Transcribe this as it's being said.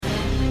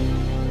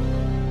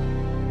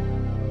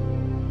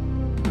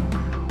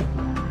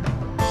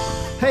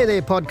Hey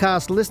there,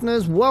 podcast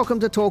listeners. Welcome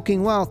to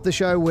Talking Wealth, the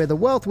show where the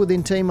Wealth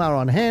Within team are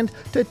on hand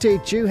to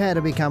teach you how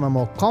to become a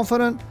more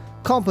confident,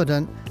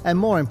 competent, and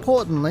more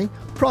importantly,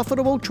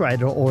 profitable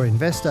trader or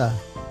investor.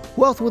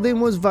 Wealth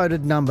Within was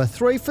voted number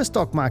 3 for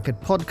stock market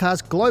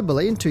podcasts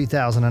globally in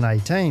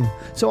 2018,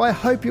 so I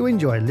hope you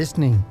enjoy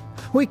listening.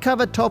 We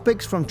cover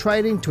topics from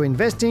trading to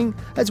investing,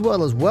 as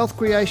well as wealth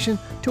creation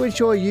to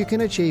ensure you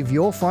can achieve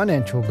your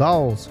financial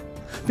goals.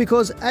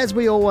 Because as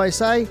we always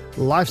say,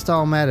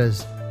 lifestyle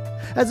matters.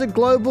 As a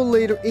global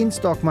leader in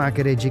stock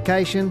market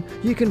education,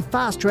 you can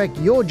fast-track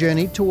your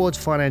journey towards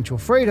financial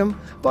freedom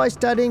by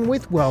studying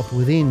with Wealth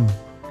Within.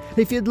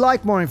 If you'd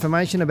like more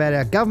information about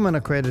our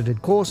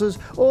government-accredited courses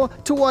or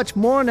to watch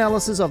more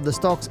analysis of the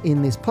stocks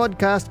in this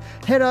podcast,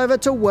 head over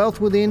to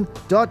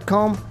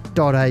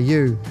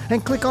wealthwithin.com.au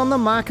and click on the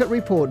Market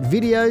Report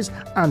videos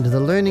under the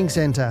Learning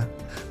Centre.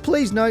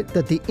 Please note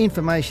that the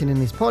information in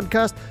this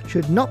podcast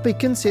should not be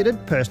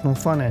considered personal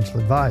financial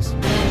advice.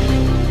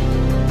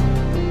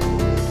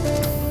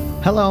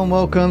 Hello and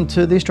welcome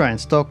to the Australian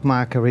Stock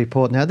Market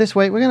Report. Now this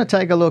week we're going to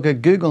take a look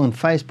at Google and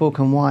Facebook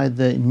and why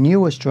the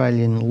new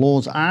Australian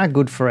laws are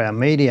good for our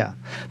media.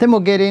 Then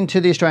we'll get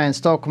into the Australian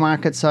stock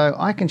market so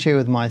I can share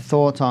with my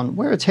thoughts on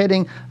where it's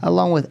heading,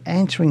 along with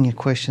answering your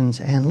questions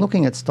and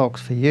looking at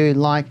stocks for you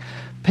like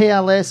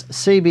PLS,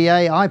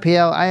 CBA,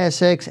 IPL,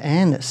 ASX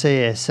and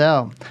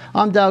CSL.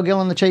 I'm Dale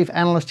Gillen, the Chief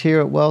Analyst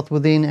here at Wealth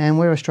Within, and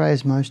we're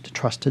Australia's most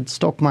trusted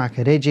stock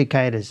market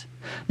educators.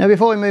 Now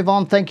before we move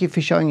on, thank you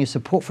for showing your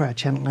support for our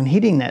channel and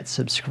hitting that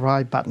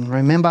subscribe button.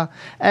 Remember,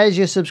 as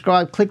you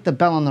subscribe, click the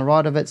bell on the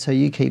right of it so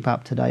you keep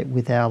up to date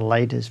with our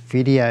latest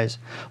videos.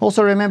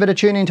 Also remember to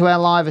tune into our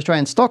live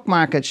Australian stock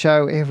market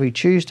show every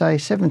Tuesday,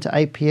 7 to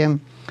 8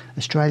 p.m.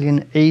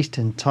 Australian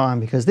Eastern Time,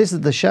 because this is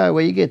the show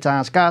where you get to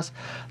ask us,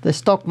 the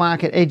stock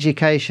market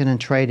education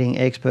and trading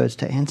experts,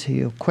 to answer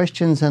your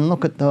questions and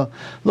look at the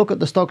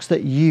stocks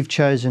that you've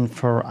chosen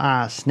for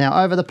us.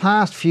 Now, over the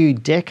past few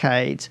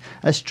decades,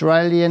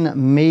 Australian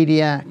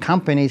media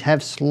companies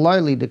have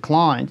slowly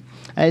declined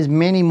as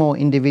many more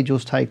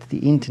individuals take to the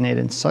internet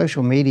and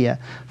social media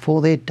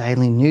for their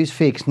daily news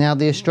fix. Now,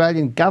 the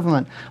Australian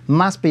government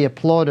must be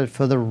applauded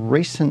for the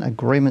recent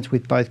agreements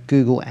with both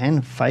Google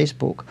and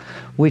Facebook,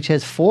 which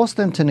has forced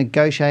them to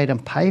negotiate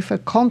and pay for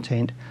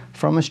content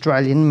from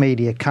Australian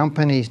media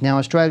companies. Now,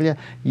 Australia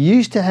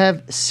used to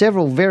have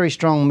several very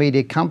strong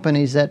media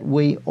companies that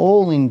we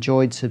all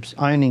enjoyed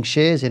owning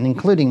shares in,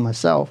 including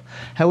myself.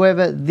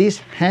 However, this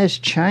has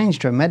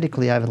changed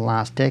dramatically over the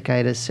last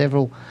decade as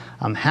several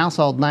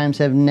household names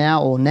have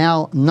now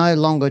no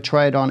longer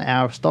trade on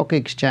our stock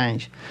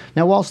exchange.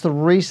 Now, whilst the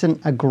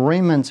recent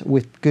agreements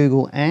with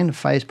Google and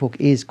Facebook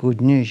is good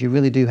news, you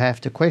really do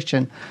have to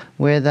question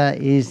whether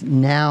it's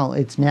now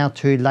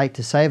too late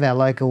to save our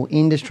local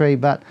industry.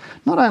 But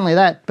not only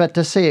that, but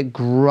to see it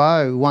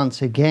grow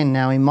once again.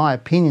 Now, in my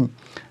opinion,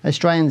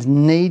 Australians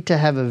need to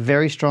have a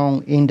very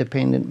strong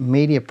independent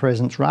media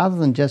presence rather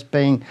than just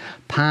being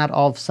part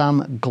of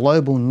some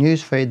global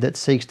newsfeed that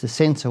seeks to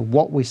censor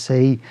what we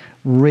see,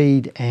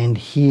 read and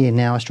hear.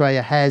 Now,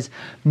 Australia has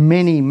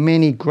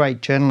many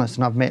great journalists,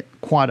 and I've met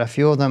quite a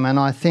few of them, and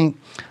I think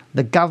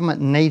the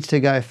government needs to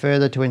go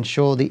further to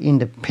ensure the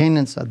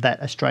independence of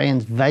that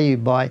Australians value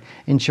by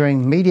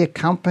ensuring media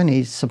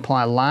companies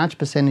supply a large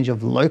percentage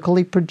of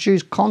locally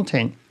produced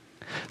content.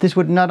 This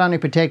would not only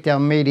protect our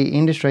media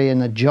industry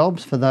and the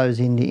jobs for those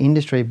in the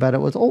industry, but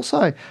it would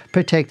also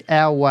protect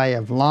our way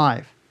of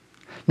life.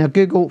 Now,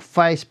 Google,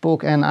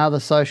 Facebook and other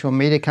social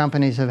media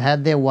companies have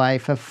had their way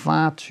for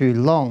far too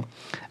long,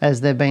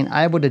 as they've been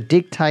able to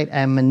dictate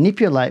and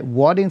manipulate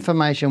what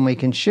information we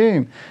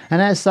consume.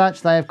 And as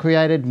such, they have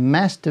created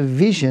mass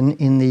division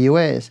in the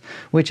US,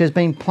 which has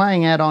been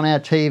playing out on our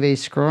TV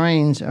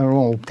screens,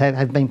 or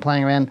have been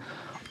playing around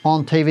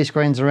on TV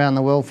screens around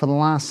the world for the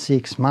last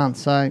 6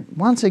 months. So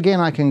once again,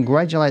 I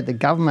congratulate the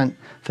government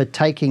for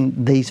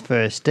taking these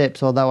first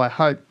steps, although I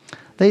hope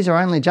these are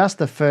only just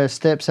the first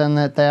steps and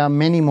that there are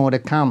many more to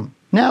come.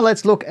 Now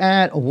let's look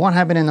at what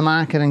happened in the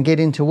market and get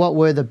into what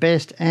were the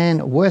best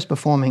and worst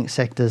performing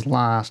sectors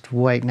last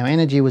week. Now,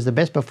 energy was the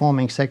best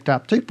performing sector,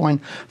 up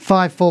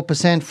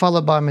 2.54%,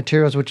 followed by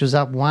materials, which was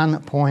up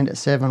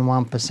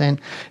 1.71%.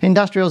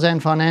 Industrials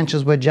and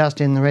financials were just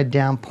in the red,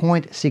 down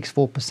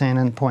 0.64%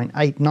 and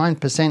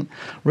 0.89%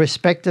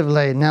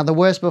 respectively. Now, the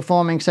worst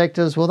performing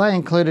sectors, well, they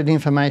included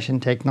information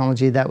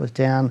technology, that was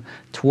down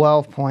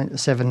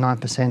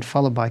 12.79%,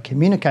 followed by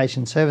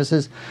communication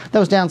services, that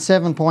was down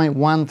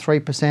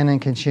 7.13%,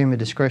 and consumer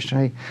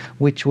discretionary,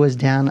 which was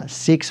down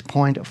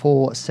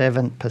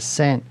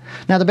 6.47%.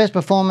 Now, the best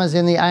performers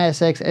in the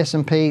ASX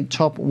S&P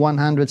top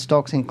 100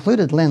 stocks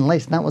included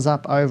Lendlease, and that was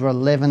up over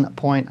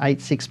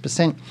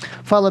 11.86%,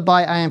 followed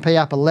by AMP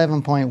up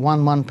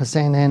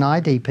 11.11%, and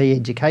IDP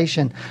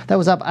Education, that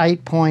was up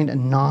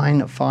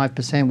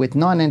 8.95%, with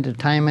Nine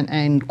Entertainment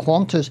and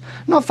Qantas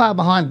not far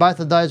behind. Both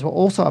of those were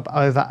also up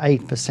over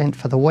 8%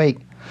 for the week.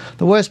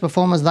 The worst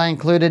performers, they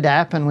included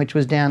Appen, which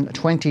was down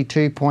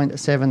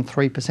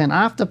 22.73%.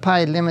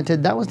 Afterpay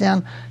Limited, that was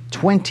down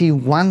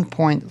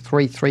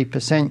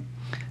 21.33%.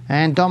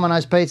 And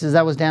Domino's Pizzas,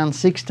 that was down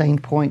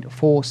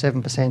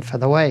 16.47% for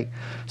the week.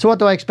 So what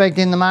do I expect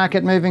in the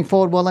market moving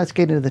forward? Well, let's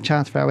get into the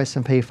charts for our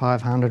S&P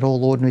 500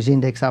 All Ordinaries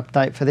Index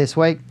update for this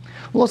week.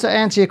 We'll also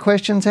answer your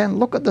questions and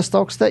look at the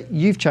stocks that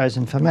you've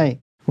chosen for me.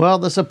 Well,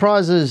 the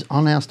surprises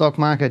on our stock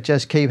market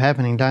just keep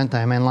happening, don't they?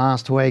 I mean,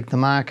 last week the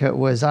market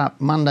was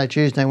up Monday,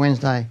 Tuesday,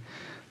 Wednesday,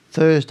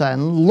 Thursday,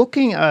 and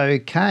looking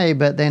okay,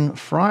 but then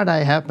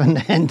Friday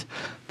happened and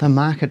the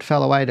market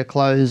fell away to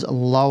close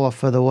lower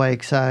for the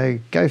week. So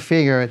go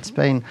figure, it's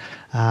been,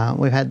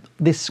 we've had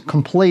this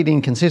complete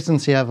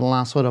inconsistency over the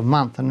last sort of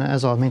month. And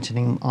as I was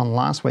mentioning on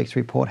last week's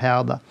report,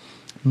 how the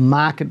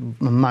market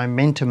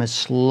momentum has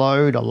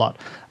slowed a lot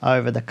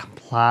over the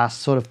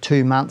last sort of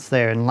 2 months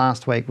there, and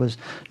last week was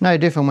no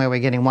different, where we're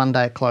getting one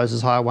day it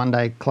closes higher, one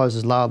day it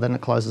closes lower, then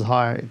it closes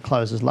higher, it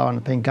closes lower, and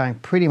it's been going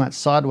pretty much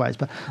sideways.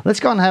 But let's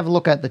go and have a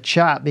look at the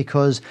chart,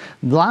 because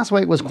last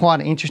week was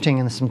quite interesting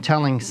and there's some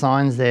telling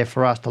signs there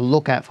for us to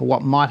look at for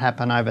what might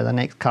happen over the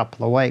next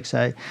couple of weeks.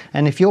 So,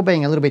 and if you're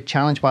being a little bit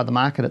challenged by the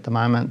market at the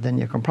moment, then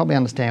you can probably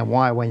understand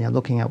why when you're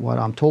looking at what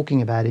I'm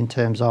talking about in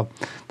terms of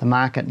the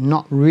market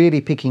not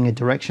really picking a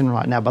direction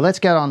right now. But let's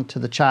get on to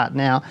the chart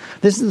now.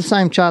 This is the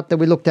same chart that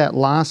we looked at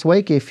last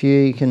week. If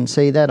you can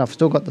see that, I've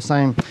still got the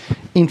same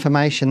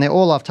information there.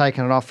 All I've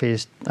taken it off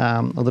is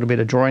a little bit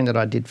of drawing that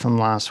I did from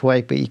last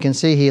week. But you can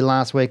see here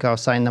last week I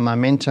was saying the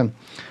momentum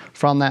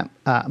from that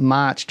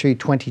March to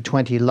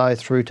 2020 low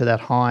through to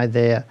that high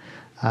there,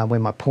 where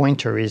my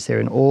pointer is there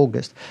in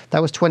August.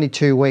 That was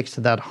 22 weeks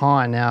to that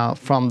high. Now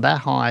from that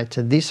high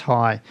to this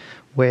high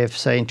we've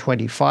seen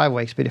 25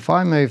 weeks. But if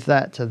I move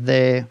that to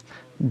there,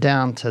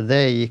 down to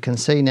there, you can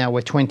see now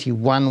we're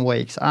 21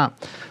 weeks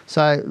up.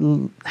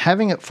 So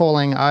having it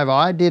falling over,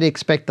 I did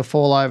expect the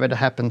fall over to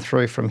happen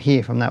through from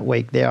here, from that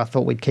week there. I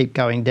thought we'd keep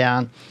going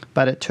down,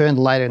 but it turned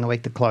later in the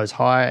week to close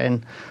higher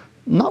and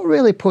not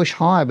really push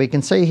higher. But you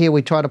can see here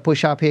we tried to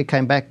push up here,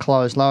 came back,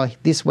 closed lower.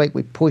 This week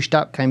we pushed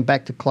up, came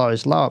back to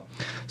close lower.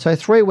 So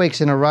 3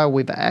 weeks in a row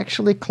we've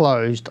actually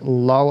closed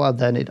lower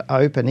than it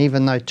opened,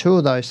 even though 2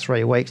 of those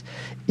 3 weeks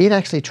it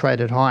actually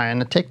traded higher,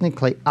 and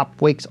technically up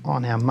weeks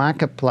on our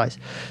marketplace.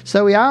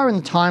 So we are in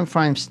the time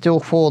frame still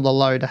for the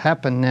low to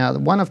happen. Now,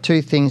 one of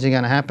 2 things are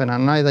going to happen. I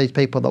know these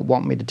people that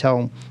want me to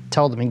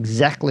tell them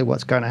exactly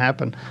what's going to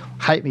happen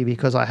hate me,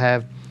 because I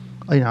have,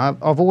 you know,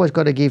 I've always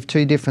got to give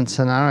 2 different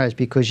scenarios,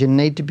 because you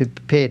need to be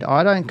prepared.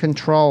 I don't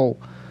control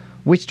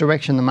which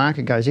direction the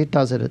market goes. It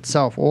does it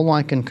itself. All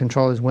I can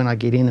control is when I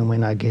get in and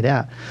when I get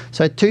out.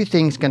 So 2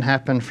 things can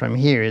happen from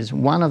here. Is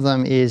one of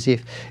them is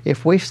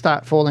if we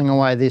start falling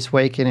away this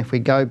week, and if we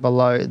go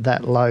below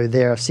that low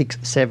there of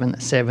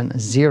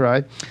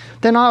 6770,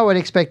 then I would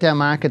expect our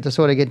market to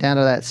sort of get down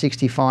to that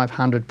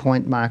 6,500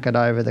 point market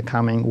over the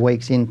coming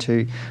weeks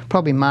into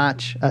probably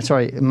March.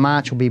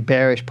 March will be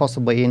bearish,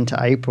 possibly into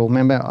April.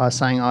 Remember I was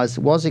saying I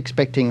was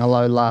expecting a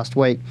low last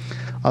week.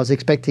 I was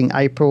expecting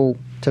April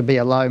to be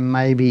a low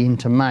maybe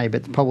into May,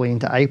 but probably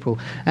into April.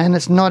 And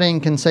it's not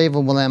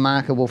inconceivable our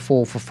market will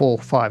fall for 4 or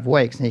 5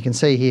 weeks. And you can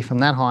see here from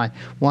that high,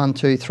 1,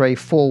 2, 3,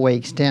 4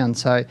 weeks down.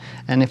 So,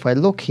 and if we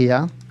look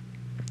here,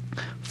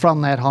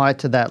 from that high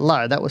to that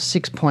low, that was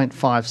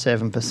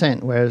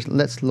 6.57%. Whereas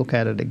let's look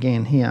at it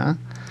again here.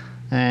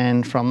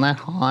 And from that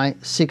high,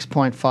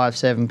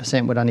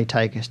 6.57% would only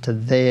take us to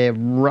there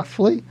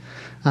roughly.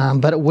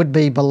 But it would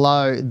be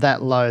below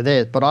that low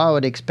there. But I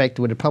would expect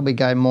it would probably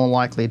go more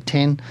likely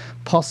 10,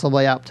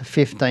 possibly up to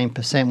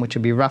 15%, which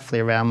would be roughly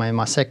around where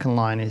my second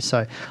line is.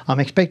 So I'm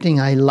expecting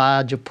a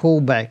larger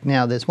pullback.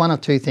 Now, there's 1 or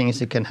 2 things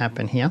that can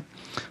happen here,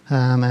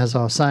 as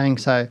I was saying.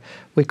 So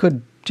we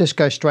could just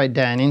go straight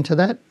down into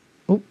that.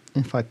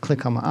 If I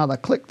click on my other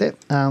click there,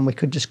 we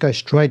could just go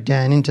straight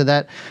down into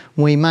that.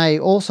 We may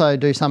also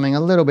do something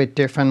a little bit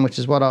different, which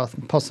is what I was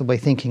possibly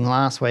thinking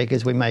last week,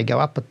 is we may go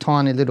up a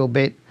tiny little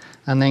bit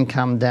and then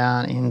come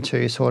down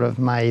into sort of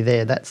May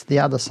there. That's the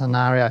other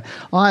scenario.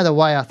 Either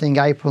way, I think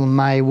April and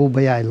May will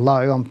be a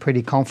low. I'm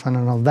pretty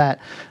confident of that.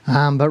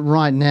 But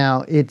right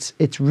now,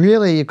 it's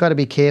really, you've got to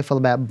be careful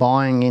about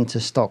buying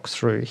into stocks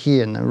through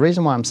here. And the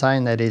reason why I'm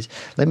saying that is,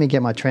 let me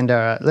get my trend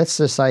arrow. Let's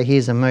just say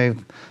here's a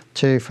move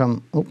to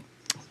from,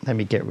 let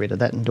me get rid of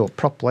that and do it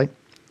properly.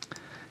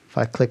 If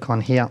I click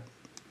on here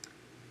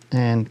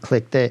and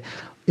click there.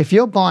 If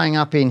you're buying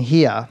up in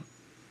here,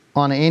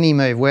 on any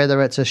move,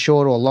 whether it's a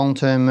short or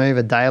long-term move,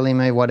 a daily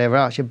move, whatever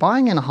else, you're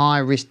buying in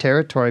high-risk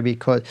territory,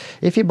 because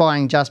if you're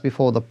buying just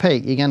before the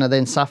peak, you're going to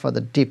then suffer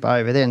the dip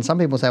over there. And some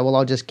people say, well,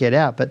 I'll just get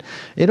out. But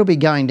it'll be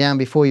going down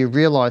before you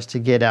realise to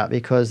get out,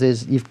 because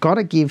you've got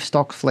to give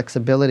stocks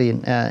flexibility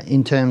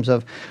in terms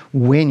of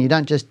when. You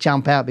don't just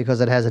jump out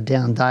because it has a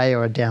down day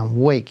or a down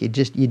week.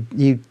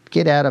 You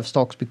get out of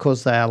stocks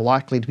because they are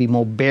likely to be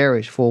more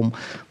bearish for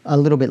a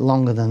little bit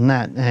longer than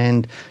that.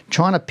 And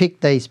trying to pick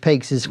these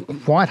peaks is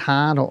quite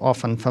hard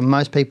often. For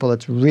most people,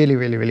 it's really,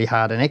 really, really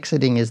hard. And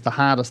exiting is the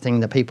hardest thing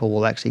that people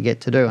will actually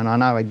get to do. And I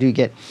know I do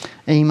get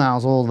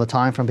emails all the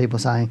time from people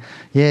saying,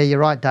 yeah, you're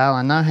right, Dale,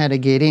 I know how to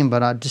get in,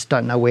 but I just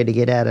don't know where to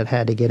get out and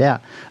how to get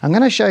out. I'm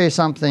going to show you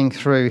something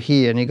through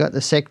here, and you've got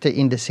the sector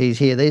indices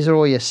here. These are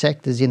all your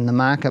sectors in the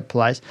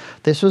marketplace.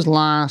 This was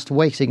last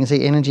week, so you can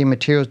see energy and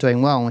materials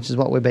doing well, which is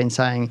what we've been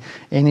saying.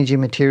 Energy,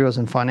 materials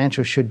and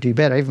financials should do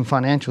better. Even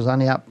financials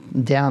only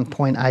down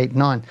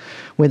 0.89,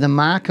 where the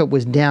market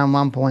was down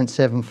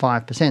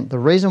 1.75%. The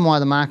reason why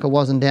the market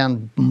wasn't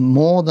down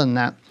more than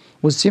that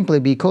was simply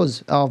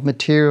because of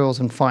materials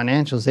and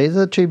financials. These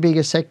are the two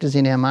biggest sectors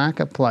in our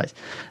marketplace.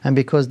 And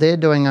because they're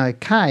doing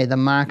okay, the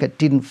market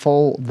didn't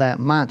fall that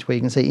much, where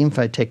you can see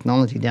info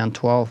technology down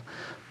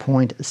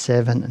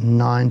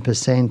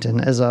 12.79%.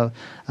 And as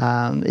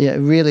you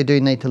really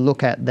do need to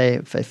look at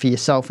there for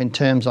yourself in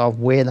terms of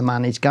where the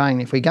money's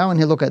going. If we go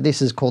and look at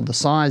this, is called the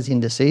size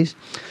indices.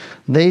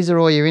 These are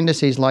all your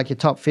indices, like your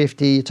top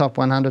 50, your top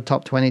 100,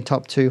 top 20,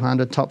 top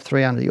 200, top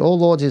 300.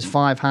 All Ords is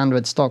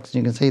 500 stocks.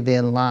 You can see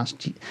there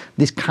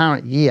this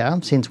current year,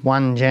 since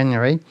 1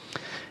 January,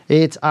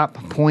 it's up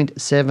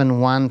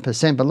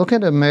 0.71%. But look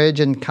at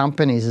emerging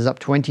companies, is up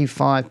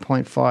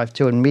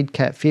 25.52, and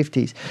mid-cap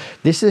 50s.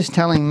 This is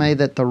telling me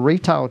that the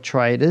retail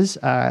traders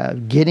are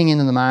getting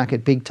into the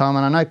market big time.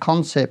 And I know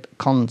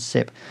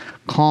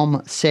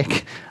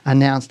CommSec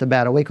announced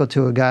about a week or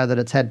two ago that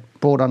it's had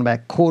brought on about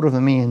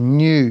 250,000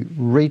 new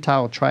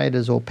retail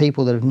traders, or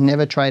people that have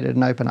never traded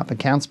and opened up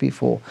accounts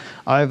before,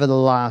 over the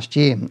last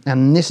year.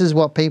 And this is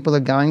what people are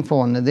going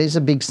for. And these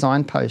are big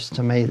signposts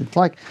to me. It's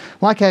like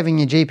having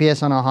your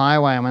GPS on a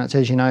highway, and when it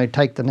says,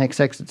 take the next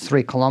exit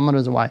 3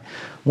 kilometres away.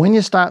 When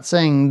you start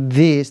seeing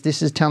this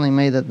is telling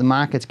me that the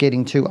market's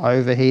getting too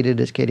overheated,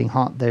 it's getting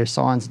hot. There are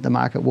signs that the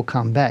market will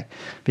come back.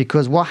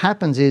 Because what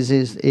happens is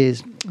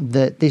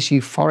that this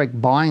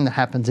euphoric buying that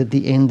happens at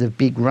the end of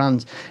big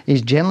runs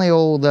is generally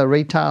all the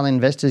retail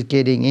investors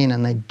getting in,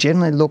 and they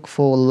generally look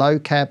for low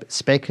cap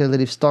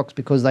speculative stocks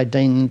because they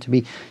deem them to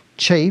be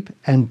cheap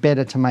and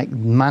better to make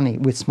money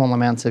with small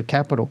amounts of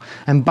capital.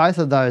 And both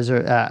of those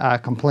are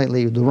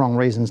completely the wrong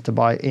reasons to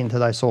buy into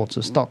those sorts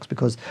of stocks,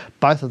 because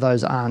both of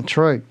those aren't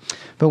true.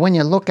 But when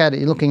you look at it,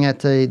 you're looking at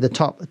the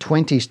top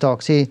 20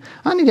 stocks here,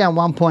 only down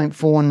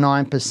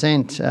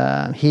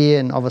 1.49% here,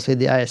 and obviously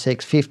the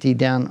ASX 50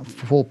 down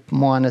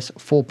minus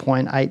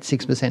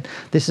 4.86%.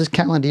 This is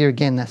calendar year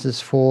again. This is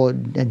for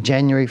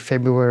January,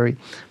 February,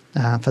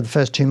 for the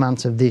first 2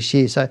 months of this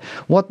year. So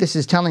what this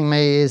is telling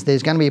me is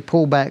there's going to be a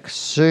pullback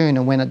soon,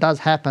 and when it does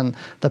happen,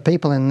 the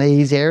people in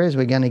these areas,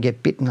 we're going to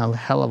get bitten a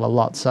hell of a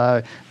lot.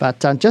 So, but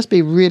just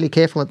be really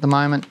careful at the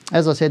moment.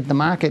 As I said, the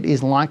market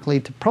is likely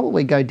to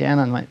probably go down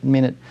in a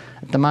minute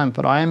at the moment,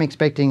 but I am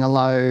expecting a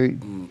low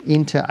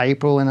into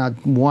April, and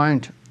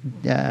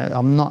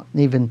I'm not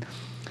even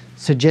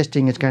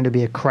suggesting it's going to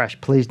be a crash.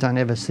 Please don't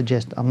ever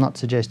suggest. I'm not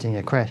suggesting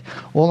a crash.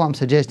 All I'm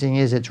suggesting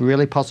is it's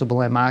really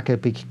possible our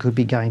market could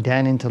be going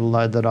down into the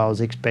low that I was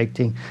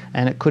expecting,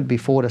 and it could be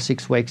 4 to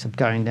 6 weeks of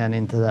going down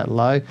into that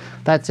low.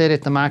 That said,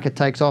 if the market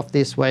takes off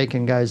this week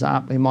and goes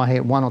up, we might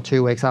hit 1 or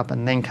 2 weeks up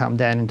and then come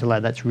down into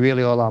low. That's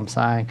really all I'm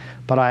saying.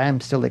 But I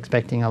am still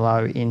expecting a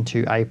low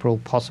into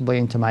April, possibly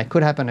into May.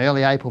 Could happen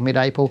early April,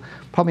 mid-April,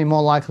 probably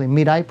more likely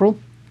mid-April.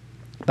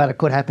 But it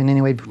could happen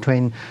anywhere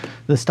between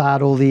the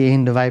start or the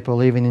end of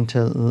April, even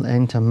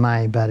into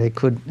May. But it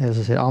could, as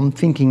I said, I'm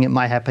thinking it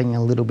may happen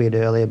a little bit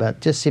earlier,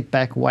 but just sit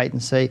back, wait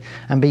and see,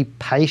 and be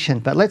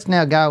patient. But let's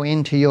now go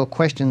into your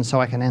questions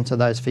so I can answer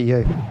those for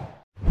you.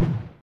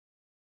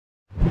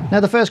 Now,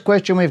 the first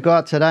question we've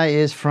got today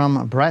is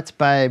from Brat's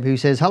Babe, who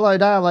says, "Hello,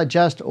 Dale, I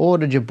just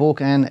ordered your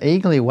book and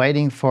eagerly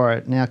waiting for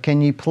it. Now,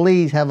 can you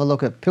please have a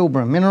look at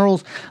Pilbara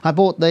Minerals? I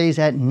bought these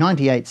at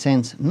 98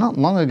 cents not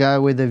long ago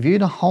with a view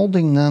to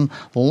holding them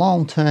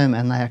long term,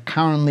 and they are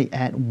currently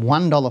at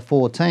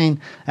 $1.14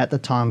 at the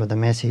time of the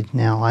message.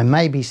 Now, I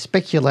may be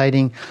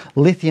speculating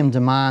lithium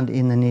demand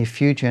in the near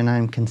future, and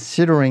I'm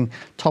considering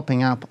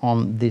topping up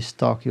on this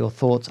stock. Your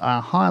thoughts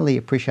are highly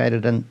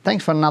appreciated, and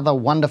thanks for another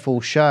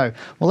wonderful show."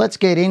 Well, let's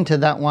get into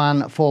that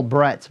one for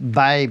Brat's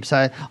Babe.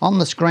 So on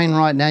the screen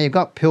right now, you've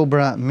got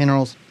Pilbara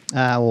Minerals,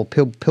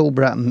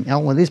 Pilbara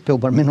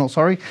Minerals,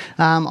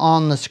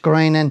 on the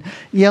screen. And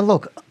yeah,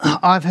 look,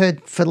 I've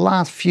heard for the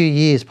last few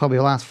years, probably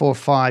the last 4 or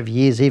 5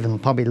 years, even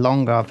probably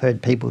longer, I've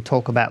heard people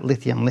talk about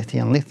lithium.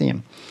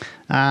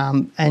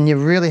 And you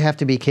really have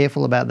to be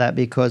careful about that,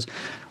 because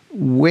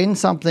when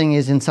something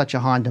is in such a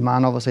high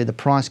demand, obviously the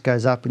price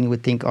goes up, and you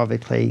would think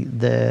obviously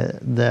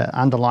the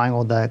underlying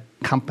or the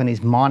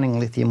companies mining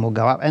lithium will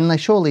go up, and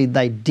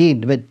they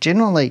did, but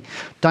generally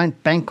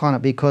don't bank on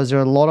it, because there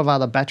are a lot of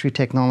other battery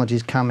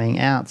technologies coming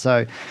out.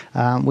 So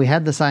we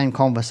had the same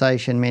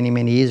conversation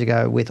many years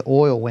ago with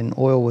oil, when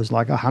oil was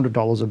like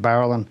 $100 a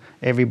barrel, and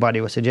everybody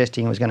was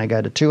suggesting it was going to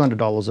go to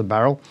 $200 a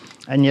barrel,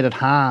 and yet it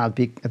halved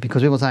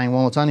because people were saying,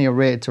 well,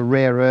 it's a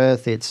rare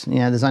earth, it's,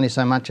 there's only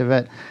so much of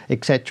it,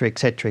 etc.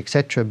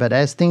 But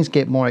as things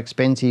get more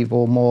expensive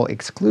or more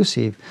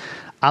exclusive,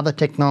 other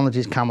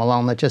technologies come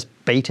along that just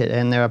beat it,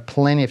 and there are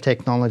plenty of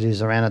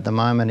technologies around at the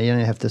moment. You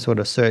don't have to sort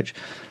of search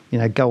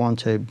go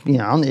onto,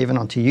 even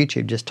onto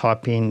YouTube, just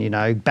type in,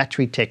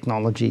 battery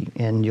technology,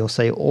 and you'll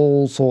see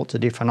all sorts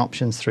of different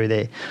options through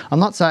there. I'm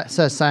not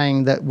so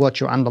saying that what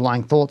your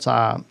underlying thoughts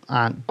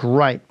aren't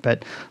great,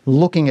 but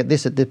looking at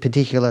this at this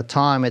particular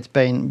time, it's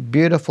been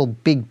beautiful,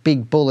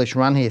 big bullish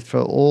run here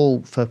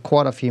for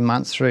quite a few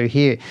months through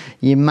here.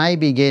 You may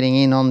be getting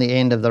in on the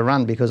end of the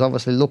run, because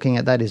obviously looking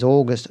at that is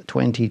August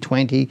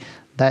 2020.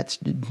 That's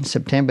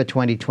September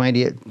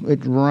 2020. It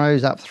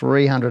rose up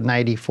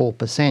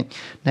 384%.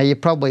 Now, you've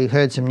probably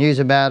heard some news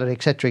about it,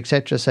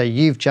 etc. So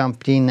you've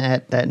jumped in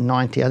at that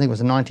 90, I think it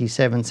was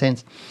 97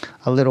 cents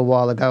a little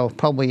while ago,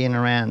 probably in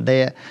around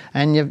there.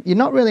 And you're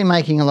not really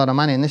making a lot of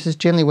money. And this is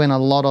generally when a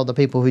lot of the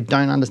people who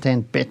don't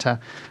understand better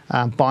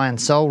buy and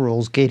sell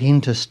rules get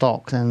into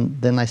stocks, and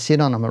then they sit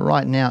on them. But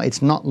right now,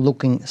 it's not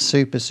looking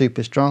super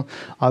strong.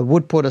 I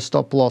would put a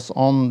stop loss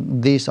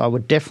on this. I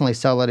would definitely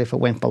sell it if it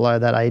went below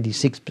that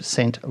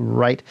 86%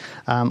 rate.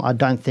 I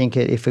don't think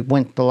if it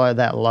went below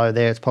that low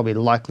there, it's probably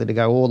likely to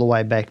go all the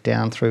way back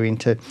down through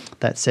into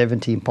that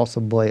 70,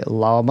 possibly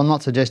lower. I'm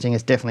not suggesting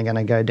it's definitely going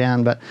to go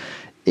down, but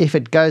if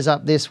it goes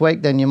up this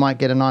week, then you might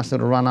get a nice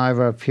little run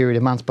over a period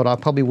of months, but I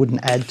probably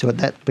wouldn't add to it.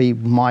 That'd be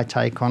my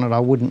take on it. I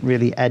wouldn't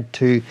really add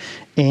to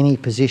any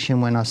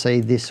position when I see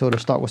this sort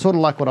of stock. Well, sort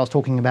of like what I was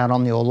talking about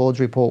on the All Ords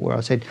report, where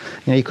I said,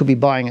 you could be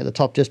buying at the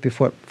top just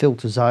before it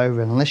filters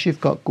over. And unless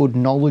you've got good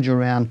knowledge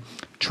around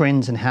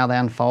trends and how they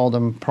unfold,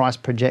 and price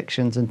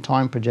projections and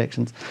time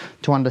projections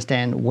to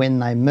understand when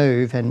they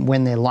move and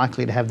when they're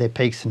likely to have their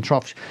peaks and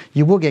troughs,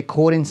 you will get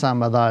caught in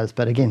some of those.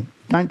 But again,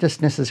 don't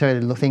just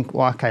necessarily think,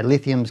 well, okay,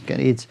 lithium's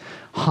it's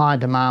high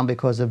demand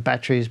because of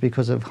batteries,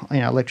 because of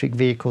electric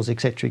vehicles,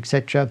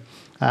 etc.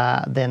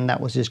 Then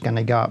that was just going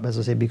to go up, as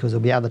I said, because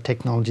there'll be other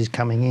technologies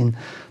coming in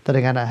that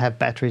are going to have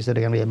batteries that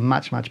are going to be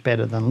much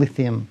better than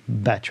lithium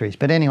batteries.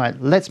 But anyway,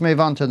 let's move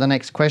on to the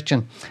next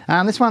question.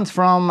 This one's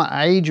from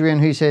Adrian,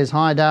 who says,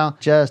 "Hi Dale,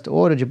 just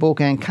ordered your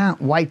book and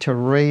can't wait to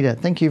read it."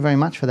 Thank you very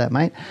much for that,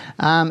 mate.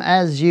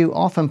 As you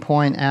often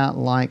point out,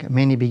 like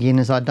many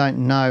beginners, I don't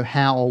know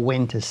how or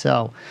when to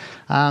sell.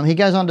 He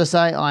goes on to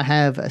say, "I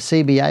have a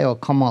CBA or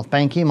Commonwealth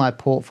Bank in my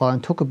portfolio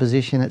and took a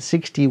position at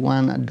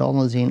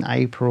 $61 in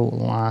April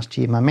last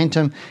year.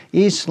 Momentum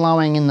is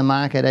slowing in the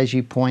market, as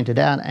you pointed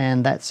out,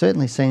 and that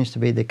certainly seems to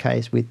be the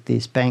case with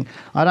this bank.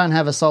 I don't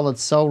have a solid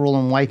sell rule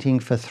and waiting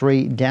for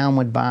 3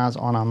 downward bars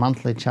on a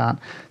monthly chart.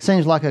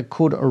 Seems like it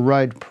could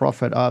erode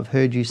profit. I've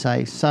heard you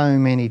say so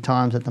many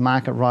times that the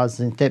market rises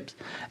in steps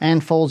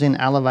and falls in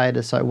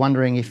elevators, so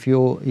wondering if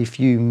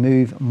you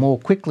move more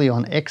quickly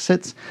on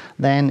exits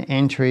than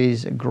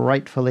entries.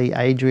 Gratefully,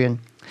 Adrian."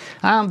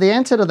 The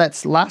answer to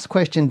that last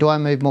question, do I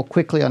move more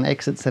quickly on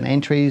exits than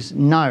entries?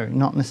 No,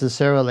 not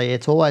necessarily.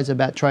 It's always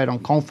about trade on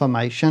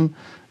confirmation,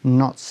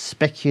 not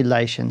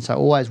speculation. So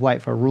always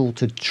wait for a rule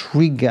to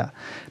trigger.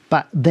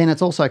 But then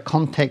it's also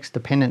context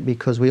dependent,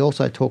 because we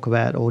also talk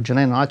about, or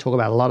Janine and I talk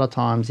about a lot of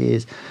times,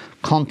 is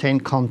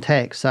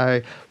context.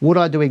 So would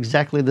I do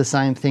exactly the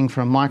same thing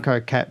for a micro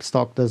cap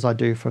stock as I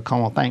do for a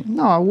Commonwealth Bank?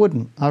 No, I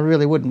wouldn't. I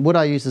really wouldn't. Would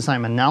I use the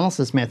same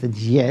analysis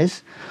methods?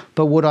 Yes.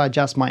 But would I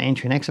adjust my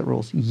entry and exit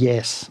rules?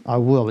 Yes, I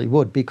really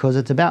would, because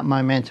it's about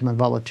momentum and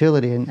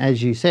volatility. And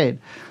as you said,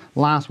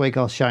 last week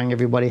I was showing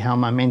everybody how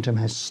momentum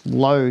has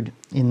slowed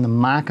in the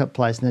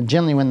marketplace. Now,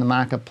 generally when the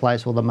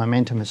marketplace or the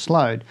momentum has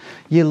slowed,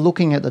 you're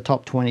looking at the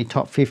top 20,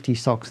 top 50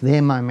 stocks,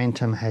 their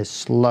momentum has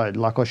slowed.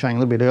 Like I was showing a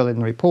little bit earlier in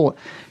the report,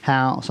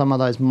 how some of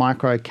those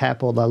micro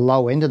cap or the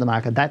low end of the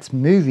market, that's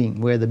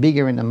moving, where the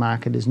bigger end of the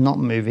market is not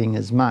moving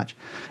as much.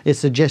 It's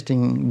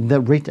suggesting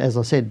that, as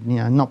I said,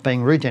 not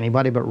being rude to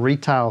anybody, but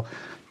retail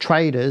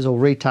traders or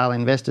retail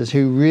investors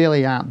who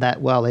really aren't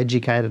that well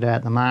educated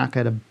about the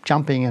market are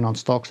jumping in on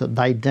stocks that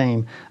they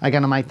deem are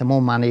going to make them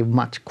more money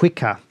much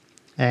quicker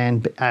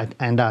and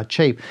are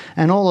cheap.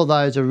 And all of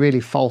those are really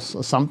false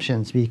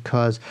assumptions,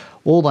 because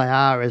all they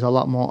are is a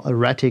lot more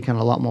erratic and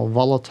a lot more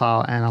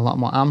volatile and a lot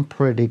more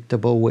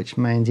unpredictable, which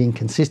means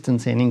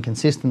inconsistency, and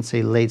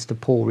inconsistency leads to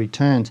poor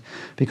returns,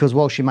 because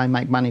whilst you may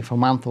make money for a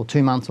month or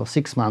 2 months or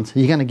 6 months,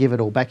 you're going to give it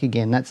all back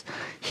again. That's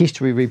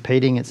history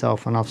repeating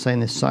itself, and I've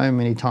seen this so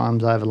many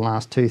times over the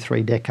last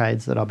 2-3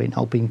 decades that I've been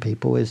helping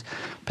people, is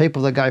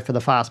people that go for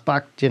the fast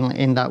buck generally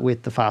end up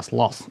with the fast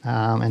loss,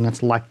 and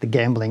it's like the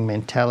gambling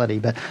mentality.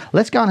 But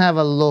let's go and have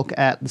a look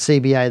at the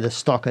CBA, the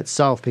stock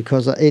itself,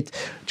 because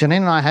Janine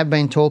and I have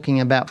been talking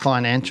about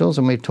financials,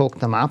 and we've talked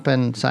them up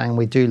and saying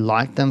we do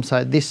like them.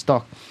 So this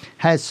stock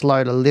has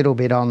slowed a little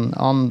bit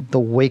on the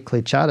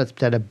weekly chart. It's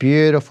had a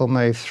beautiful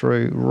move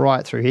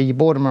right through here. You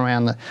bought them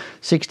around the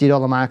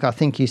 $60 mark, I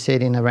think you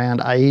said, in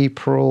around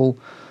April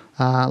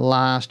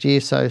last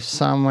year. So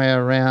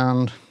somewhere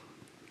around,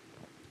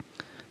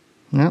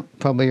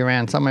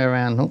 somewhere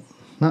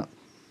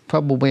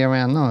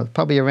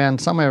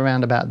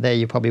around about there,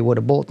 you probably would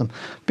have bought them.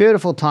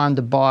 Beautiful time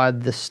to buy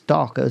the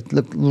stock. It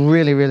looked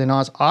really, really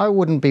nice. I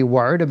wouldn't be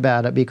worried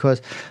about it,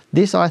 because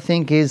this, I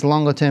think, is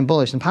longer term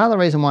bullish. And part of the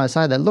reason why I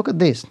say that, look at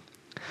this.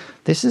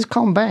 This is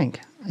CommBank.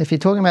 If you're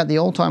talking about the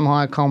all-time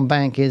high,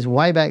 CommBank is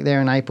way back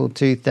there in April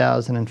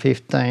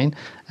 2015,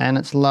 and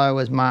its low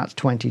was March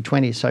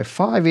 2020. So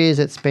 5 years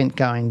it's spent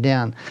going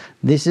down.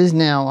 This is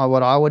now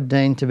what I would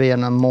deem to be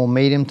in a more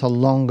medium to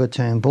longer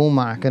term bull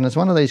market, and it's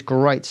one of these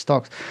great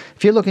stocks.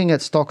 If you're looking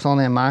at stocks on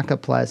our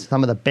marketplace,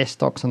 some of the best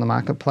stocks on the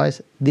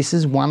marketplace, this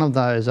is one of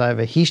those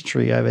over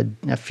history, over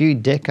a few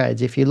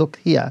decades. If you look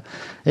here,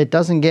 it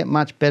doesn't get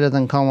much better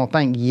than Commonwealth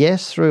Bank.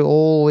 Yes, through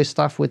all this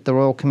stuff with the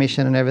Royal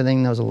Commission and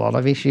everything, there was a lot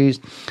of issues,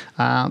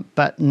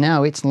 but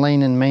now it's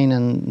lean and mean,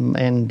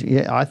 and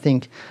yeah, I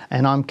think,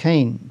 and I'm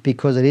keen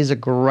because it is a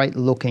great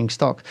looking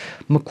stock.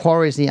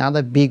 Macquarie is the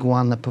other big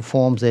one that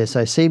performs there.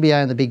 So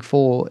CBA and the Big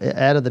Four,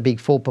 out of the Big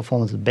Four,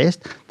 performs the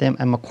best,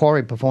 and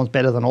Macquarie performs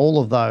better than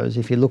all of those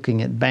if you're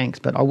looking at banks,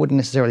 but I wouldn't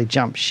necessarily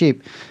jump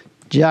ship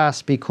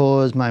just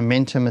because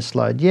momentum has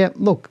slowed. Yeah,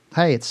 look,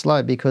 hey, it's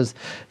slow because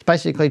it's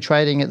basically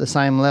trading at the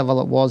same level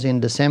it was in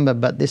December,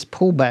 but this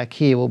pullback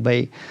here will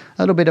be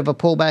a little bit of a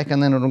pullback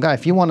and then it'll go.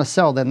 If you want to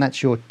sell, then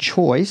that's your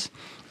choice.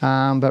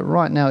 But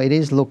right now it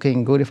is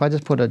looking good. If I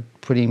just put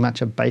pretty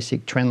much a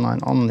basic trend line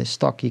on this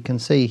stock, you can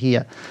see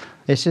here,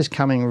 it's just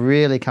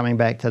really coming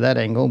back to that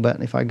angle.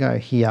 But if I go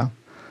here,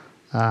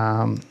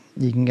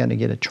 you can go to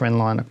get a trend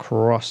line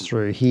across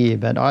through here,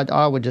 but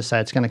I would just say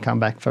it's going to come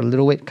back for a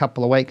little bit,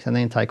 couple of weeks, and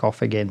then take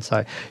off again.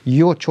 So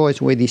your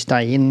choice whether you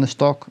stay in the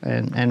stock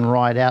and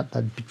ride out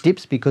the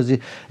dips, because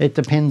it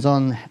depends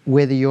on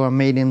whether you're a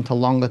medium to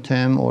longer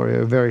term or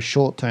you're a very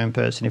short term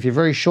person. If you're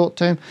very short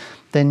term,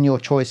 then your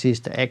choice is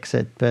to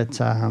exit. But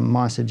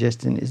my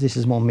suggestion is this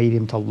is more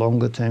medium to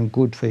longer term,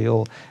 good for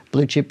your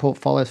blue chip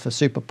portfolios, for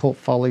super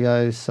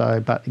portfolios. So,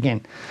 but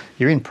again,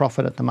 you're in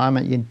profit at the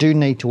moment. You do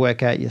need to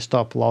work out your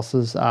stop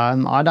losses.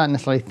 I don't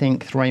necessarily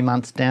think 3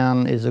 months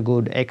down is a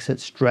good exit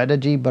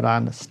strategy, but I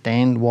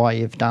understand why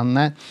you've done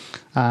that.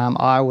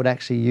 I would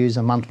actually use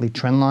a monthly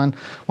trend line.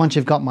 Once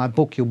you've got my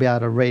book, you'll be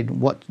able to read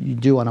what you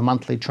do on a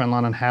monthly trend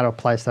line and how to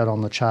place that on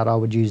the chart. I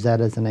would use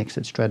that as an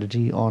exit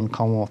strategy on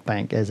Commonwealth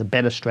Bank as a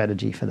better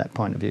strategy for that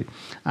point of view.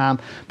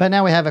 But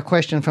now we have a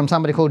question from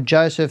somebody called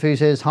Joseph who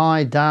says,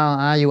 "Hi Dale,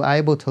 are you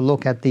able to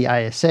look at the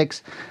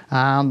ASX?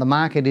 The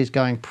market is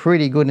going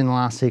pretty good in the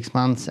last 6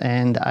 months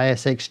and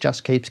ASX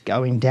just keeps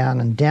going down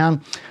and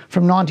down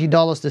from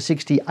 $90 to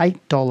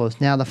 $68.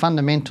 Now the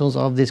fundamentals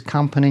of this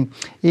company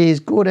is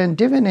good and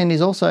dividend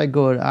is also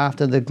good.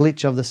 After the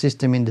glitch of the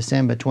system in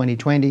December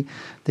 2020,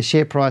 the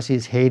share price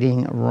is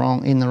heading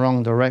in the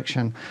wrong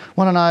direction.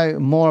 Want to know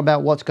more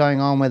about what's going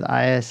on with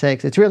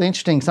ASX? It's really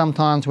interesting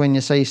sometimes when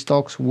you see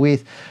stocks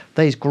with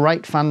these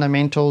great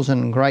fundamentals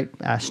and great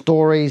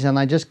stories and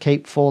they just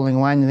keep falling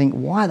away and you think,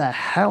 why the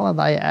hell are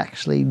they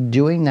actually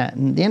doing that?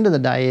 And at the end of the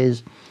day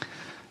is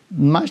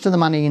most of the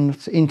money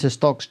into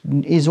stocks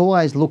is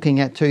always looking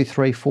at 2,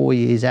 3, 4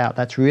 years out.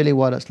 That's really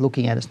what it's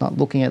looking at. It's not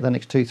looking at the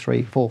next 2,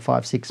 3, 4,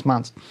 5, 6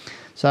 months.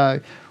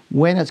 So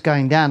when it's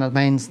going down, it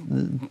means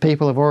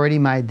people have already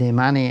made their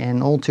money,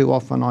 and all too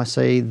often I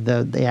see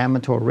the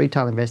amateur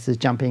retail investors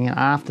jumping in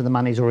after the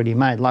money's already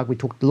made, like we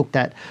looked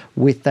at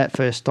with that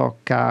first stock,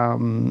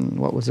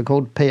 what was it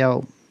called?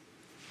 Pilbara.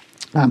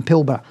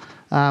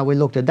 We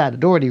looked at that.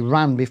 It already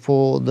run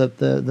before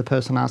the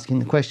person asking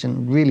the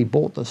question really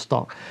bought the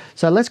stock.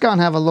 So let's go and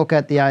have a look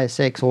at the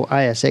ASX, or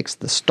ASX,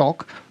 the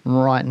stock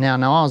right now.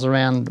 Now, I was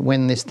around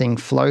when this thing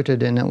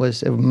floated and it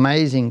was an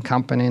amazing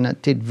company and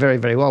it did very,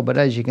 very well. But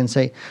as you can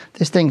see,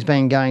 this thing's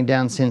been going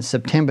down since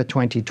September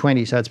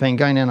 2020. So it's been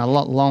going down a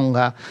lot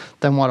longer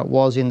than what it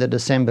was in the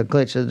December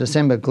glitch. The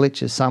December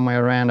glitch is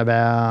somewhere around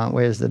about,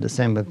 where's the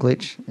December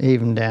glitch?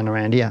 Even down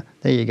around here.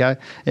 There you go.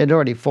 It had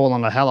already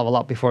fallen a hell of a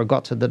lot before it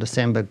got to the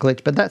December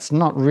glitch. But that's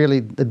not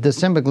really, the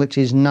December glitch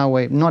is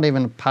nowhere, not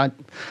even a part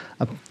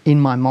in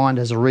my mind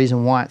as a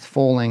reason why it's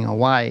falling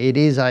away. It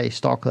is a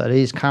stock that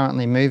is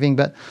currently moving,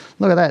 but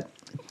look at that.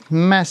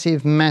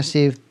 Massive,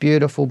 massive,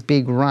 beautiful,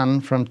 big run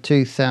from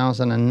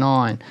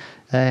 2009.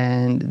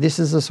 And this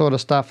is the sort of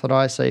stuff that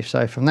I see.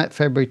 So from that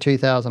February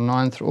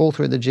 2009 all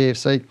through the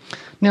GFC,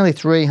 nearly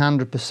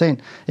 300%.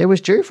 It was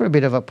due for a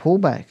bit of a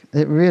pullback.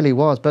 It really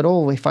was. But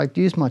if I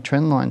use my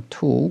trendline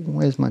tool,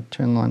 where's my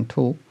trendline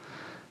tool?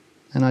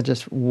 And I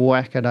just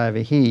whack it over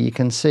here, you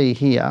can see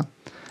here,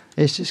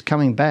 it's just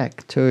coming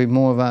back to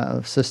more of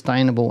a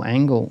sustainable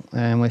angle,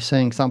 and we're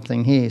seeing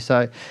something here.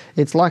 So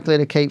it's likely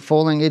to keep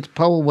falling. It's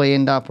probably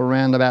end up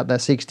around about the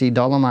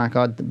 $60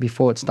 mark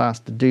before it starts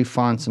to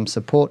find some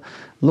support.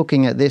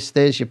 Looking at this,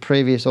 there's your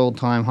previous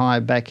all-time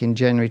high back in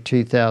January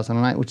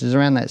 2008, which is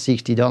around that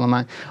 $60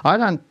 mark. I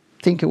don't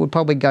think it would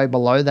probably go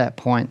below that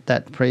point,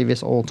 that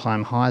previous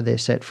all-time high there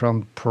set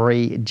from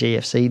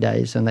pre-GFC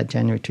days and that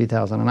January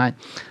 2008.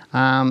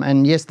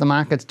 And yes, the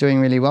market's doing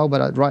really well,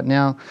 but right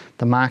now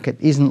the market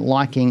isn't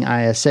liking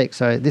ASX.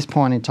 So at this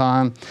point in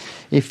time,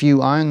 if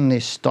you own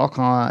this stock,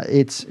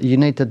 you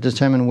need to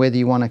determine whether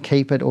you want to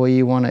keep it or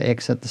you want to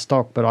exit the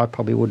stock. But I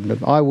probably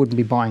wouldn't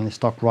be buying the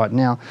stock right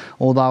now,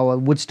 although I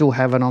would still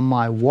have it on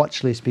my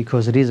watch list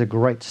because it is a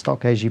great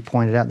stock, as you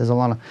pointed out. There's a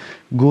lot of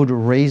good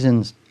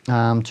reasons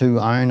to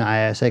own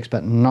ASX,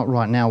 but not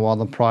right now while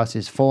the price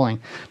is falling.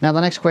 Now,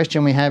 the next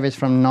question we have is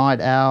from Night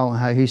Owl,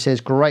 who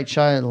says, great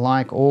show,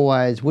 like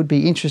always. Would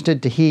be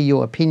interested to hear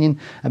your opinion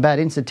about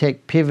Incitec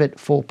Pivot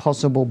for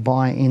possible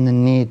buy in the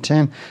near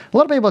term. A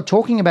lot of people are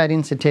talking about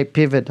Incitec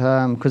Pivot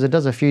because it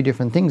does a few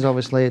different things.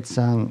 Obviously, it's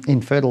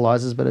in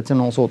fertilizers, but it's in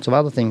all sorts of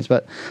other things.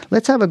 But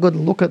let's have a good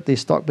look at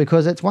this stock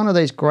because it's one of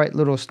these great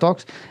little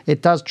stocks.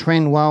 It does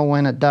trend well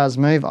when it does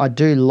move. I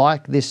do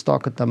like this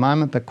stock at the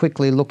moment, but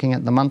quickly looking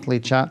at the monthly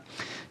chart,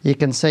 you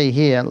can see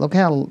here, look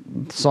how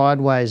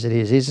sideways it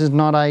is. This is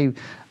not a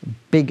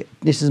big,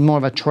 this is more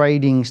of a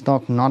trading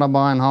stock, not a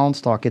buy and hold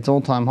stock. Its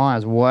all-time high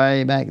is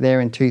way back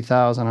there in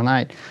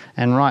 2008.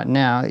 And right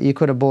now, you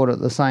could have bought it at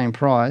the same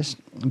price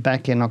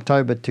back in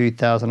October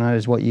 2008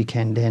 as what you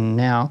can then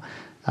now.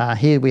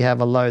 Here we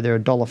have a low there,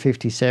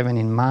 $1.57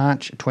 in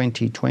March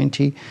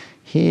 2020.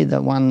 Here,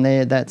 the one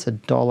there, that's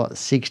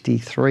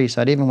 $1.63.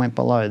 So it even went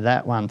below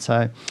that one.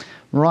 So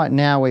right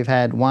now we've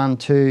had 1,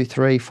 2,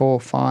 3, 4,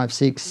 5,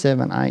 6,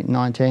 7, 8,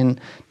 9,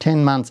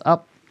 10 months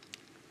up.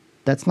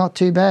 That's not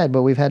too bad,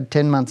 but we've had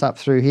 10 months up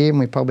through here, and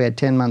we've probably had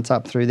 10 months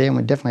up through there, and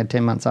we've definitely had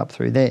 10 months up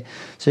through there.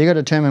 So you've got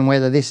to determine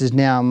whether this is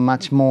now a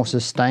much more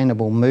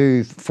sustainable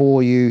move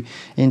for you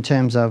in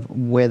terms of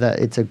whether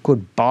it's a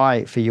good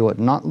buy for you or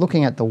not.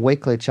 Looking at the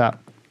weekly chart,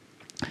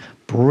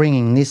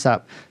 bringing this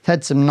up.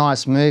 Had some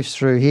nice moves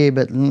through here,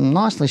 but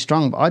nicely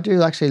strong. But I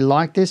do actually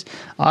like this.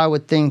 I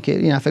would think,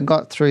 if it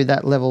got through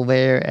that level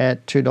there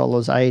at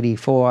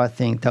 $2.84, I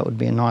think that would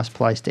be a nice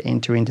place to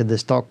enter into the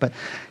stock. But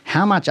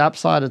how much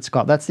upside it's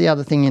got, that's the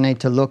other thing you need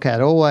to look at.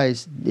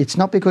 Always, it's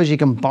not because you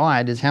can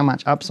buy it, it's how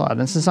much upside.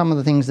 And this is some of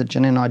the things that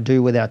Janine and I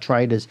do with our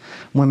traders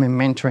when we're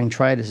mentoring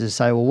traders is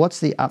say, well, what's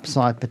the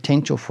upside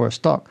potential for a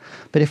stock?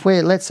 But if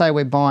let's say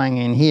we're buying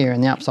in here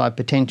and the upside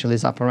potential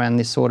is up around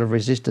this sort of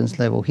resistance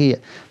level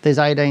here, there's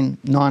 18,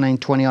 19,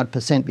 20 odd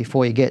 %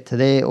 before you get to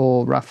there,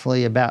 or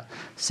roughly about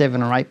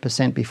 7 or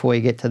 8% before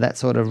you get to that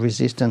sort of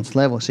resistance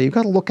level. So you've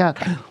got to look at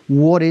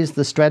what is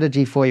the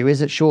strategy for you.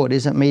 Is it short?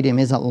 Is it medium?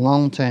 Is it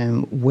long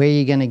term? Where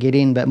you're going to get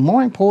in? But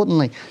more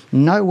importantly,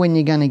 know when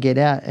you're going to get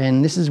out.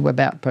 And this is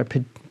about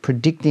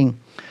predicting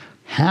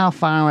how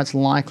far it's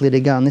likely to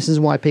go. And this is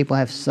why people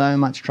have so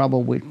much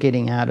trouble with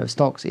getting out of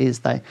stocks, is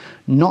they're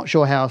not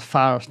sure how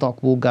far a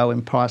stock will go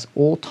in price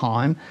or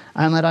time,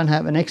 and they don't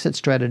have an exit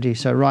strategy.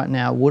 So right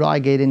now, would I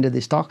get into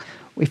this stock?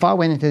 If I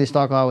went into this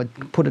stock, I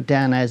would put it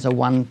down as a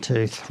 1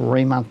 to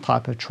 3 month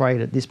type of trade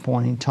at this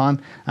point in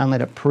time and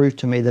let it prove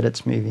to me that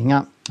it's moving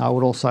up. I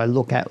would also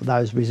look at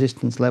those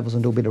resistance levels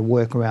and do a bit of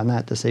work around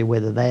that to see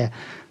whether they're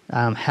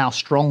how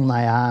strong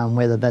they are, and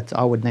whether that's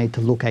I would need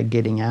to look at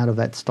getting out of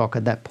that stock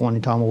at that point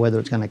in time, or whether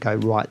it's going to go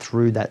right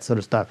through that sort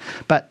of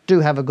stuff. But do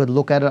have a good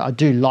look at it. I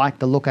do like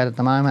the look at it at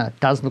the moment. It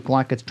does look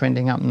like it's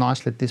trending up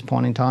nicely at this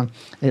point in time.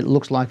 It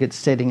looks like it's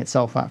setting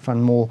itself up for a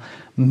more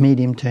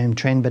medium-term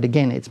trend. But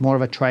again, it's more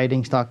of a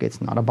trading stock. It's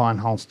not a buy and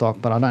hold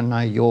stock. But I don't know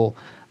your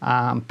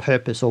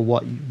purpose or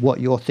what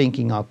you're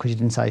thinking of, because you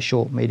didn't say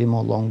short, medium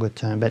or longer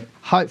term. But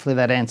hopefully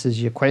that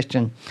answers your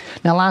question.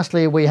 Now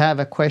lastly, we have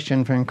a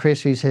question from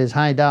Chris who says,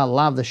 hey Dale,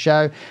 love the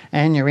show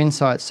and your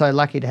insights. So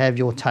lucky to have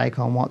your take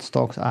on what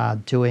stocks are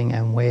doing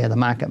and where the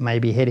market may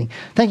be heading.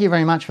 Thank you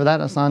very much for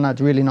that. I know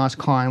it's really nice,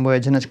 kind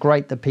words, and it's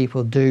great that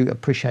people do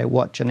appreciate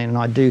what Janine and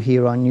I do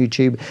here on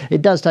YouTube.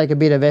 It does take a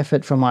bit of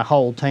effort from my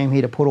whole team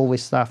here to put all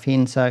this stuff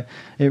in, so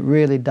it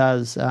really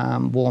does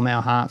warm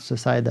our hearts to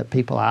say that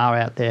people are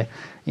out there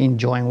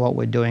enjoying what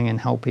we're doing and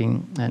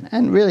helping,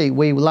 and really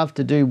we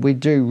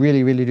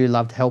really do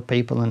love to help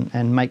people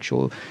and make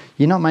sure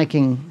you're not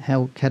making,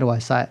 how do I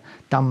say it,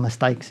 dumb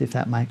mistakes, if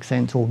that makes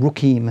sense, or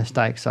rookie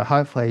mistakes. So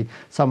hopefully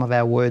some of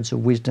our words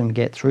of wisdom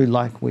get through,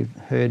 like we've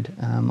heard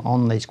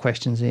on these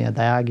questions here.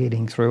 They are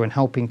getting through and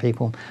helping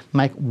people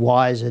make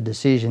wiser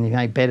decisions. You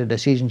make better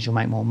decisions, you'll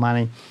make more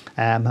money,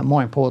 but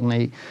more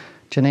importantly,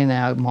 Janine,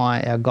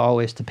 our goal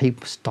is to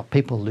stop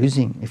people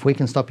losing. If we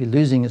can stop you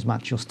losing as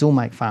much, you'll still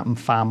make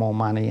far more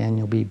money, and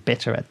you'll be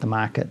better at the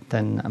market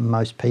than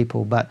most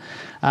people. But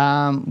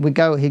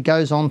he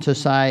goes on to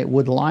say,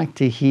 would like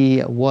to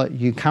hear what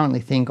you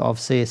currently think of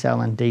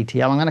CSL and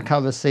DTL. I'm going to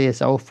cover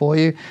CSL for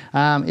you.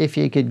 If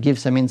you could give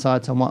some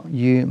insights on what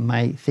you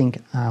may think,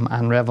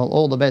 Unravel.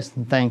 All the best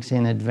and thanks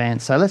in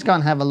advance. So let's go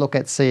and have a look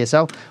at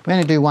CSL. We're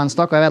going to do one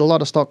stock. I've had a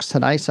lot of stocks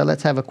today, so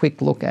let's have a quick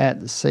look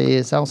at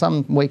CSL.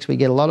 Some weeks we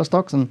get a lot of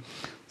stocks, and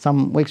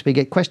some weeks we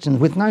get questions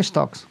with no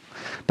stocks.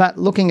 But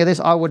looking at this,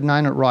 I wouldn't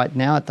own it right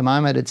now. At the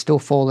moment, it's still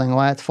falling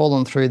away. It's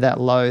fallen through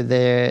that low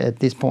there at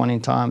this point in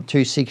time,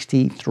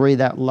 263,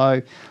 that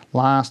low.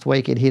 Last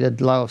week, it hit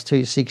a low of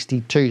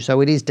 262.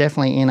 So it is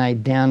definitely in a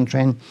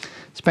downtrend.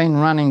 It's been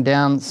running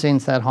down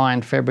since that high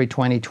in February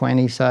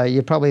 2020. So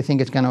you probably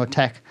think it's going to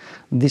attack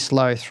this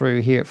low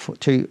through here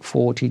at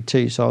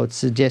 242. So I would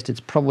suggest it's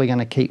probably going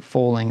to keep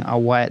falling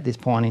away at this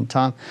point in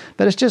time.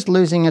 But it's just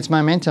losing its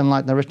momentum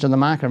like the rest of the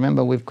market.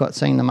 Remember, we've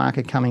seen the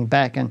market coming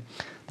back, and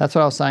that's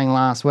what I was saying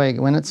last week.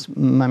 When it's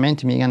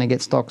momentum, you're going to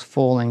get stocks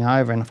falling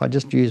over. And if I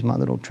just use my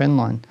little trend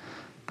line,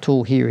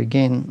 tool here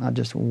again, I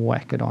just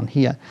whack it on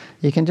here,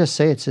 you can just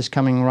see it's just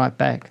coming right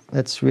back.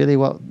 That's really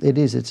what it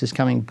is. It's just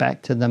coming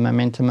back to the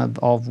momentum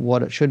of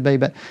what it should be.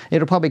 But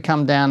it'll probably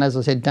come down, as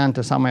I said, down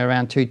to somewhere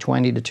around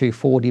 220 to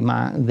 240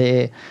 mark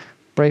there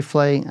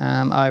briefly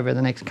over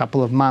the next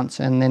couple of months,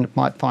 and then it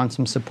might find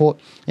some support.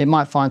 It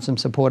might find some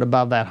support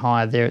above that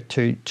high there at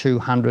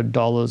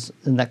 $200,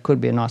 and that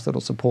could be a nice little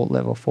support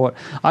level for it.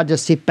 I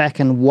just sit back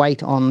and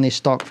wait on this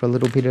stock for a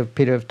little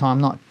bit of time,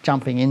 not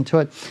jumping into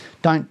it.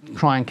 Don't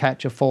try and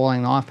catch a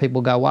falling knife.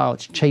 People go, wow,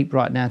 it's cheap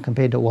right now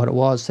compared to what it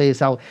was.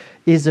 CSL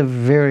is a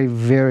very,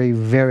 very,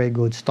 very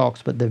good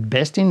stocks, but the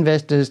best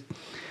investors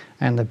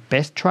and the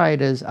best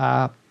traders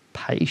are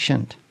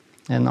patient.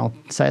 And I'll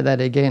say that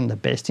again, the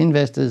best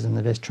investors and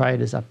the best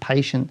traders are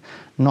patient,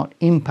 not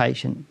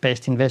impatient.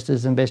 Best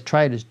investors and best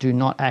traders do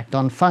not act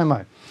on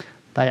FOMO.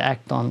 They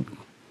act on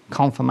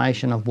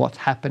confirmation of what's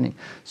happening.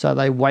 So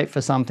they wait for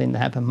something to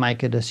happen,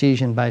 make a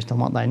decision based on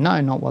what they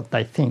know, not what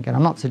they think. And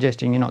I'm not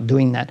suggesting you're not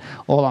doing that.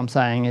 All I'm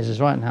saying is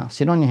right now,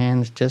 sit on your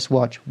hands, just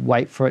watch,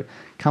 wait for it,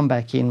 come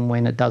back in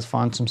when it does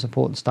find some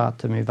support and start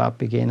to move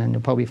up again, and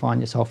you'll probably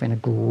find yourself in a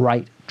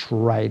great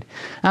trade.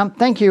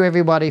 Thank you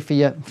everybody for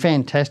your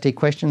fantastic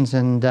questions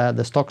and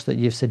the stocks that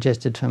you've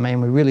suggested for me,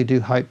 and we really do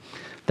hope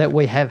that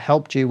we have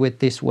helped you with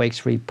this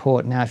week's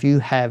report. Now, if you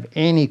have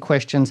any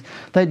questions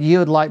that you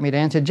would like me to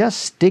answer,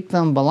 just stick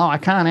them below. I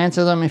can't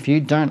answer them if you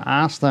don't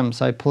ask them,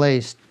 so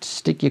please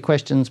stick your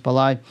questions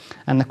below.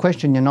 And the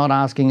question you're not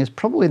asking is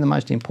probably the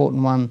most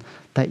important one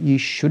that you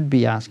should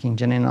be asking.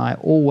 Janine and I are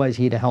always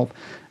here to help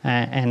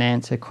and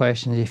answer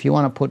questions. If you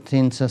want to put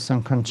into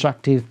some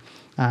constructive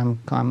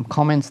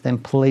comments, then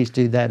please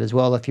do that as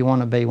well. If you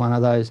want to be one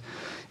of those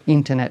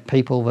internet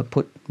people that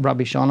put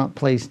rubbish on it,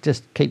 please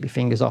just keep your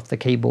fingers off the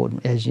keyboard.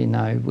 As you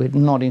know, we're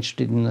not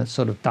interested in the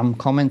sort of dumb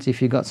comments.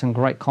 If you've got some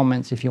great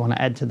comments, if you want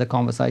to add to the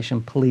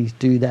conversation, please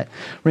do that.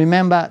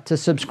 Remember to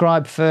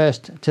subscribe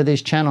first to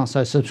this channel,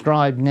 so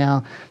subscribe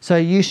now so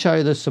you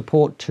show the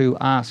support to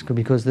us,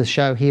 because the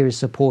show here is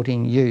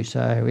supporting you.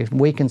 So if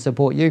we can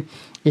support you,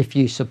 if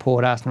you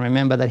support us. And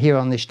remember that here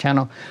on this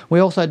channel, we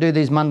also do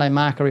these Monday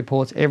market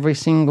reports every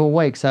single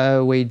week.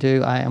 So we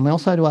do, and we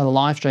also do a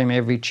live stream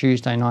every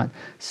Tuesday night,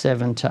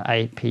 7 to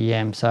 8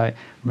 p.m. So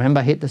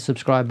remember, hit the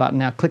subscribe button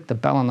now, click the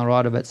bell on the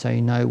right of it so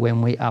you know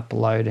when we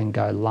upload and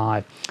go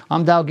live.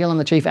 I'm Dale Gillam,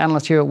 the Chief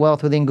Analyst here at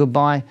Wealth Within.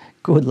 Goodbye,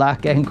 good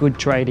luck and good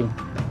trading.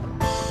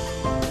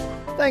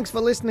 Thanks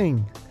for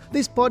listening.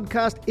 This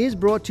podcast is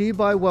brought to you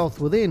by Wealth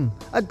Within,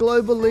 a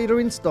global leader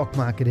in stock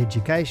market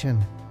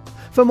education.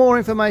 For more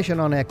information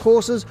on our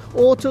courses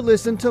or to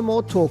listen to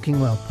more Talking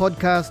Wealth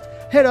podcasts,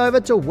 head over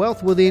to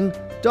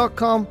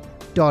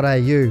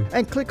wealthwithin.com.au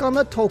and click on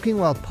the Talking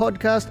Wealth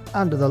podcast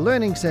under the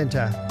Learning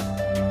Centre.